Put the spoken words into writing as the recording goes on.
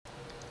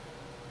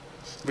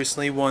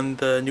Recently won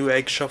the new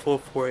egg shuffle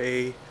for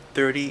a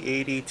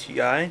 3080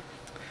 Ti.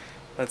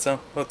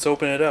 Let's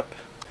open it up.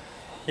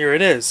 Here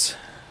it is.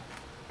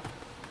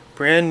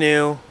 Brand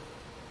new.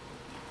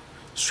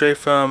 Straight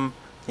from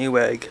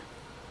Newegg.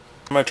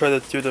 I'm gonna try to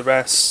do the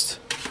rest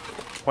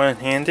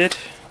one-handed.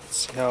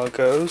 See how it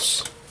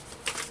goes.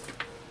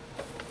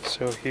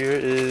 So here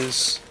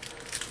is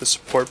the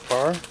support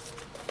bar,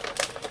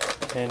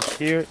 and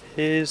here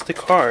is the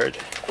card.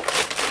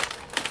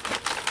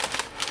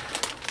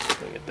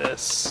 Look at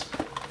this.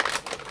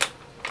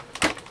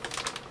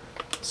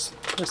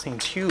 This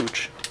thing's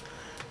huge,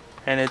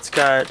 and it's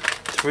got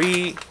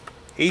 3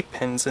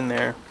 8-pins in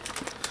there.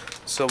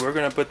 So we're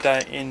gonna put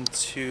that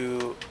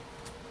into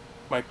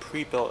my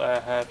pre-built I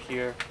have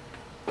here,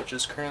 which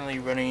is currently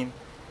running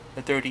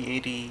the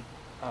 3080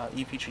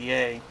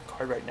 EVGA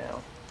card right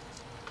now.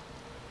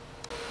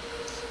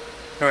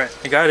 Alright,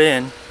 I got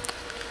in.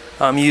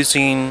 I'm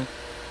using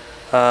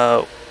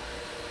one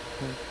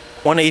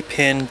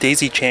 8-pin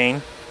daisy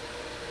chain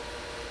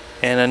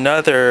and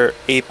another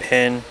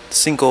 8-pin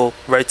single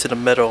right to the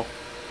middle.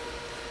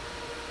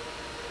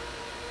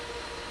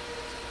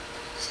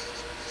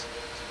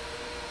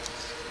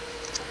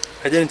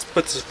 I didn't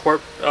put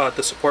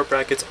the support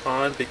brackets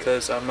on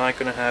because I'm not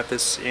going to have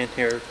this in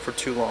here for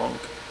too long.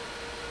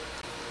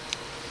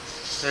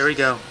 There we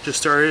go. Just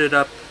started it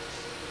up.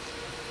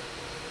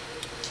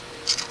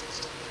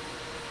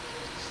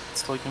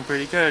 It's looking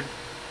pretty good.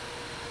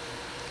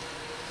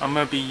 I'm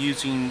going to be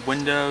using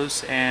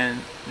Windows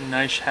and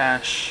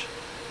Nicehash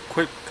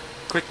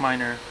quick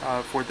miner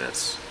for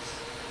this.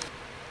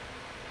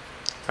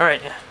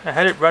 Alright, I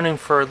had it running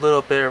for a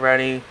little bit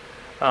already.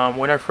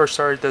 When I first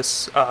started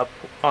this up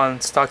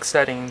on stock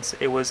settings,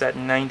 it was at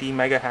 90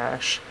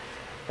 megahash,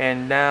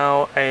 and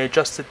now I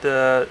adjusted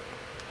the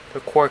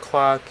core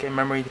clock and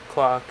memory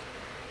clock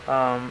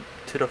to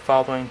the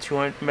following: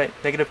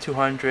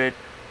 -200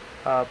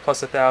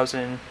 plus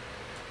 1000,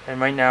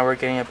 and right now we're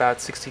getting about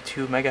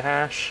 62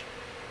 megahash,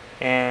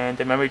 and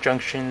the memory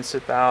junction is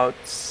about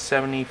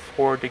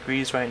 74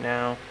 degrees right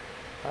now,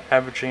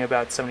 averaging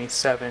about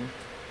 77.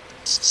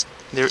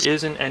 There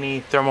isn't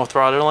any thermal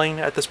throttling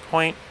at this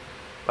point,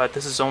 but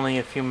this is only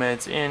a few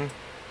minutes in.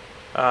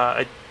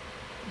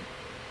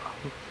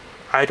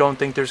 I don't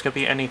think there's going to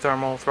be any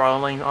thermal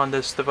throttling on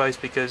this device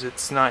because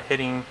it's not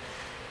hitting,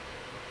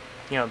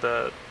 you know,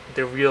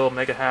 the real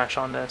mega hash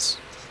on this.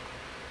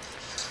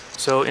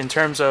 So in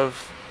terms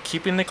of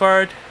keeping the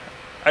card,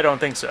 I don't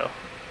think so.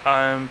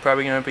 I'm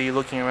probably going to be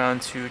looking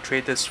around to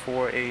trade this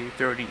for a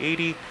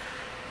 3080.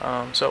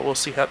 So we'll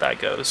see how that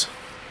goes.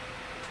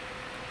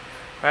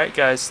 Alright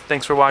guys,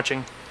 thanks for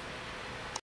watching.